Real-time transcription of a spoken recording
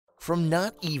from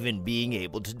not even being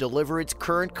able to deliver its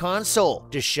current console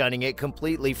to shunning it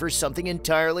completely for something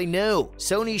entirely new.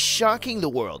 Sony's shocking the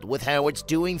world with how it's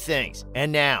doing things.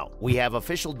 And now, we have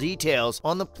official details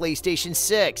on the PlayStation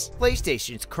 6.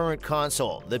 PlayStation's current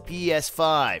console, the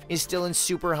PS5, is still in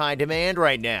super high demand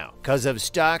right now. Because of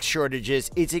stock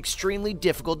shortages, it's extremely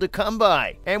difficult to come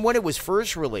by. And when it was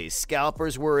first released,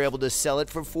 scalpers were able to sell it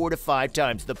for 4 to 5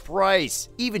 times the price.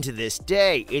 Even to this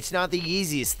day, it's not the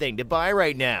easiest thing to buy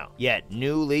right now. Yet,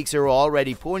 new leaks are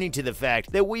already pointing to the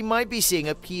fact that we might be seeing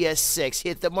a PS6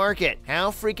 hit the market.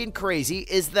 How freaking crazy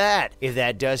is that? If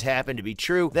that does happen to be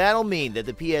true, that'll mean that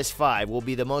the PS5 will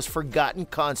be the most forgotten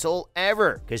console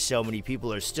ever, because so many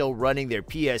people are still running their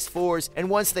PS4s, and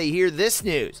once they hear this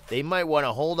news, they might want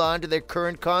to hold on to their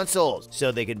current consoles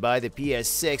so they can buy the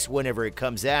PS6 whenever it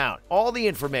comes out. All the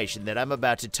information that I'm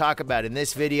about to talk about in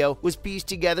this video was pieced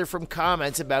together from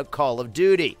comments about Call of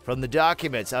Duty, from the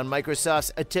documents on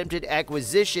Microsoft's attempted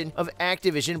acquisition of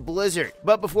Activision Blizzard.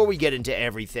 But before we get into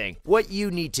everything, what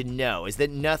you need to know is that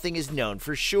nothing is known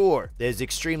for sure. There's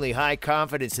extremely high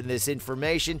confidence in this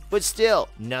information, but still,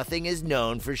 nothing is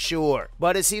known for sure.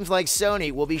 But it seems like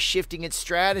Sony will be shifting its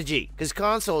strategy, because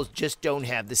consoles just don't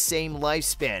have the same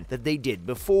lifespan that they did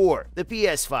before. The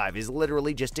PS5 is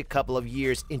literally just a couple of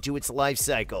years into its life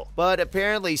cycle, but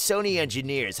apparently Sony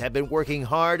engineers have been working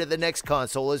hard at the next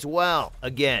console as well.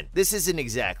 Again, this isn't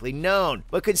exactly known,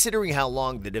 but considering how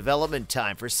long the development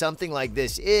time for something like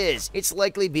this is, it's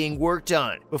likely being worked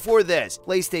on. Before this,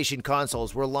 PlayStation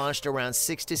consoles were launched around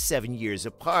 6 to 7 years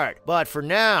apart, but for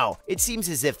now, it seems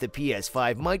as if the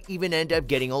PS5 might even end up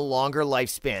getting a longer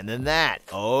lifespan than that.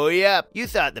 Oh yep, you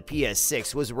thought the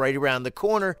PS6 was right around the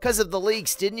corner because of the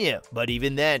leaks, didn't you? But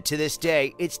even then, to this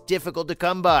day, it's difficult to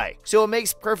come by. So it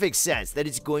makes perfect sense that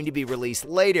it's going to be released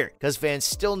later, because fans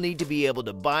still need to be able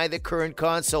to buy the current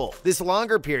console. This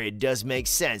longer period does make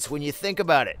sense when you think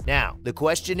about it. Now, the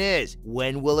question is,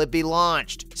 when will it be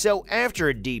launched? So after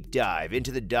a deep dive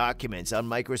into the documents on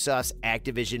Microsoft's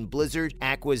Activision Blizzard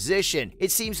acquisition,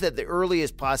 it seems that the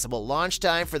earliest possible launch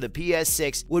time for the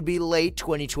PS6 would be late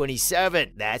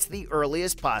 2027. That's the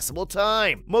earliest possible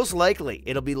time. Most likely,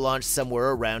 it'll be launched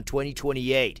somewhere around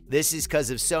 2028. This is because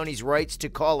of Sony's rights to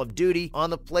Call of Duty on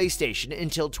the PlayStation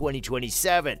until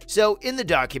 2027. So in the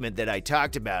document that I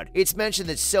talked about, it's mentioned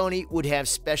that Sony would have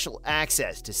special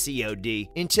access to COD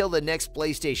until the next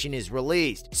PlayStation is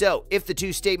released. So if the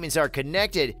two statements are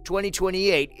connected,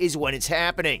 2028 is when it's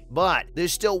happening. But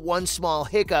there's still one small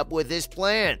hiccup with this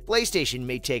plan. PlayStation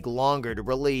may take longer to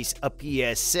release a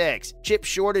PS6. Chip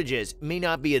shortages may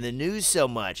not be in the news so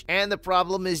much, and the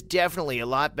problem is definitely a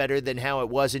lot better than how it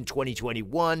was in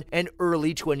 2021 and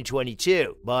early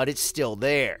 2022, but it's still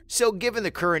there. So given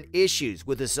the current issues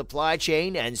with the supply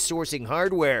chain and sourcing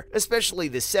hardware, especially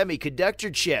the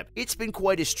semiconductor chip, it's been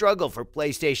quite a struggle for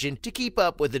PlayStation to keep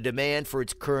up with the demand for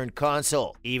its current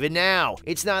console. Even now,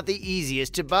 it's not the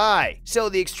easiest to buy. So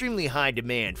the extremely high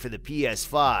demand for the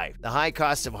PS5, the high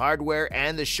cost of hardware,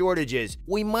 and the shortages,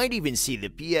 we might even see the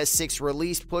PS6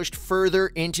 release pushed further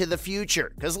into the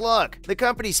future. Because look, the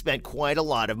company spent quite a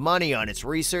lot of money on its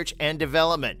research and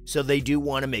development, so they do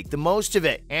want to make the most of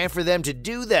it. And for them to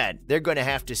do that, they're going to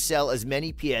have to sell as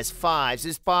many PS5s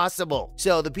as possible.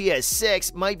 So the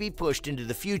PS6 might be pushed into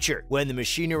the future, when the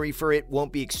machinery for it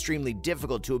won't be extremely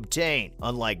difficult to obtain,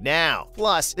 unlike now.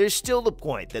 Plus, there's still the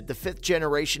point that the 5th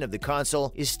generation of the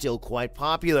console is still quite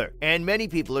popular, and many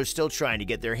people are still trying to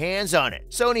get their hands on it.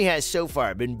 Sony has so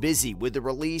far been busy with the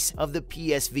release of the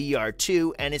PSVR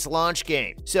 2 and its launch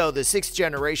game, so the 6th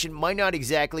generation might not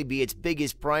exactly be its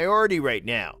biggest priority right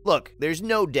now. Look, there's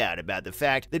no doubt about the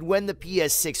fact that when the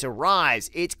PS6 arrives,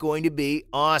 it's going to be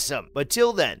awesome. But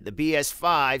till then, the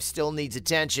PS5 still needs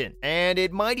attention, and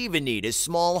it might even need a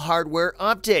small hardware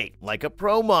update, like a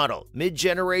Pro model,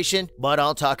 mid-generation, but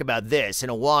I'll talk about this in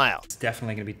a while. It's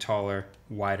definitely going to be taller,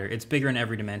 wider. It's bigger in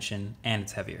every dimension, and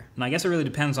it's heavier. And I guess it really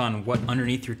depends on what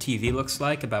underneath your TV looks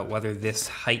like about whether this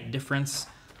height difference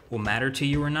will matter to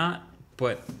you or not,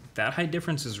 but that height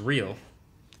difference is real.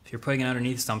 If you're putting it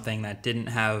underneath something that didn't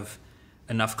have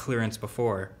enough clearance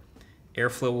before,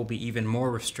 airflow will be even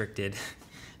more restricted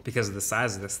because of the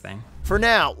size of this thing. For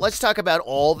now, let's talk about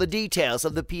all the details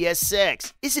of the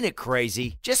PS6. Isn't it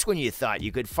crazy? Just when you thought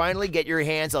you could finally get your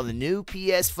hands on the new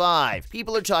PS5,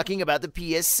 people are talking about the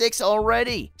PS6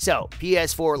 already. So,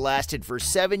 PS4 lasted for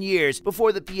 7 years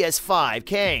before the PS5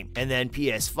 came, and then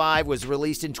PS5 was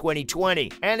released in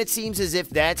 2020, and it seems as if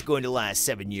that's going to last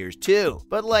 7 years too.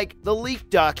 But like, the leaked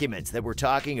documents that we're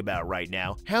talking about right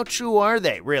now, how true are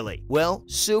they really? Well,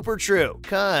 super true,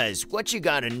 cause what you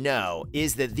gotta know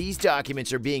is that that these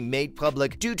documents are being made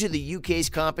public due to the UK's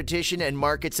Competition and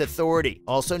Markets Authority,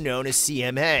 also known as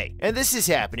CMA. And this is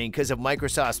happening because of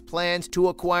Microsoft's plans to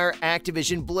acquire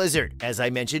Activision Blizzard, as I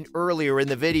mentioned earlier in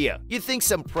the video. You'd think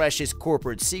some precious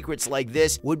corporate secrets like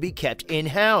this would be kept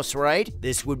in-house, right?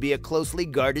 This would be a closely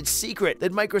guarded secret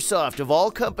that Microsoft, of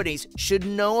all companies, should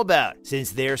know about,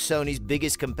 since they're Sony's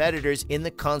biggest competitors in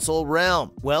the console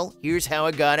realm. Well, here's how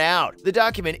it got out. The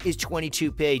document is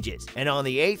 22 pages, and on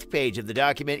the 8th page of the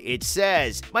document it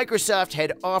says Microsoft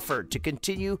had offered to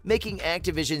continue making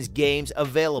Activision's games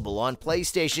available on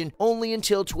PlayStation only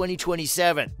until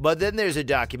 2027. But then there's a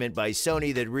document by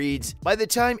Sony that reads, by the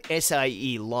time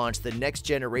SIE launched the next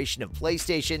generation of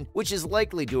PlayStation, which is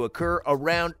likely to occur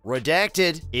around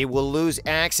redacted, it will lose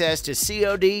access to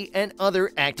COD and other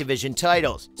Activision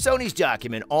titles. Sony's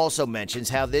document also mentions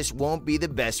how this won't be the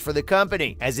best for the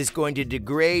company, as it's going to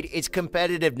degrade its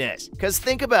competitiveness. Because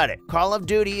think about it, Call of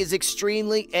Duty is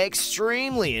extremely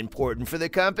important for the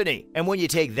company. And when you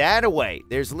take that away,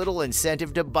 there's little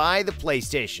incentive to buy the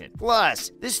PlayStation.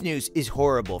 Plus, this news is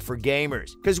horrible for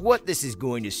gamers, because what this is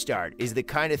going to start is the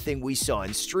kind of thing we saw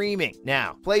in streaming.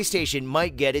 Now, PlayStation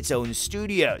might get its own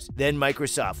studios, then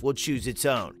Microsoft will choose its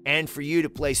own. And for you to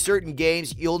play certain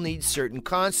games, you'll need certain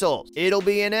consoles. It'll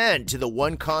be an end to the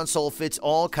one console fits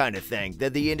all kind of thing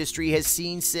that the industry has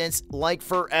seen since, like,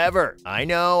 forever. I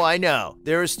know.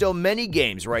 There are still many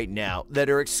games right now that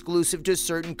are exclusive to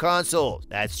certain consoles.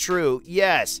 That's true,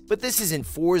 yes, but this isn't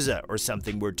Forza or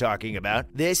something we're talking about.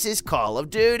 This is Call of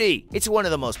Duty. It's one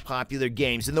of the most popular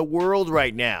games in the world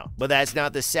right now. But that's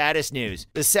not the saddest news.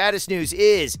 The saddest news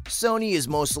is Sony is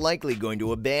most likely going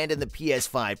to abandon the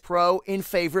PS5 Pro in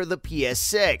favor of the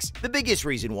PS6. The biggest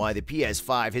reason why the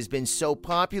PS5 has been so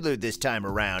popular this time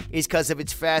around is because of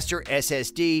its faster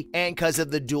SSD and because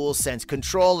of the DualSense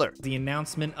controller. The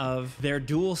announcement of their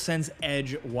DualSense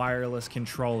Edge wireless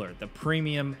controller, the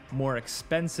premium, more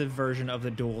expensive version of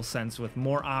the DualSense with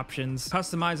more options,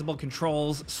 customizable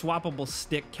controls, swappable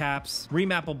stick caps,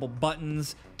 remappable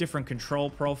buttons, different control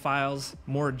profiles,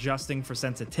 more adjusting for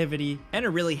sensitivity, and a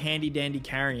really handy-dandy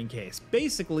carrying case.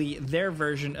 Basically, their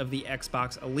version of the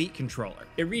Xbox Elite controller.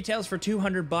 It retails for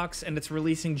 $200 and it's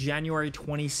releasing January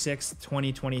 26th,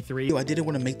 2023. I didn't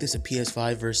want to make this a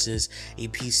PS5 versus a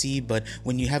PC, but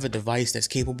when you have a device that's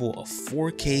capable of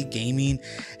 4K gaming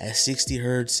at 60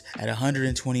 Hz, at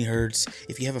 120 Hz,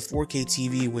 if you have a 4K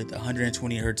TV with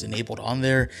 120 Hz enabled on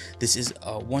there, this is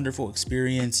a wonderful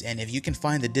experience. And if you can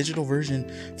find the digital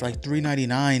version for like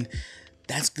 $399,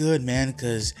 that's good, man,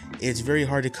 because it's very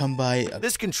hard to come by.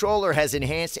 This controller has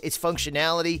enhanced its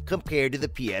functionality compared to the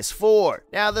PS4.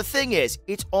 Now, the thing is,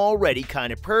 it's already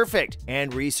kind of perfect,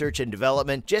 and research and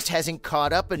development just hasn't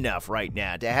caught up enough right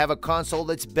now to have a console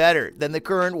that's better than the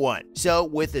current one. So,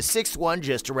 with the sixth one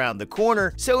just around the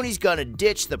corner, Sony's gonna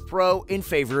ditch the Pro in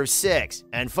favor of 6.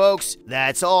 And folks,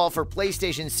 that's all for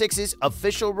PlayStation 6's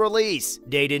official release.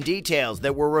 Date and details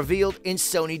that were revealed in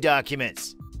Sony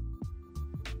documents.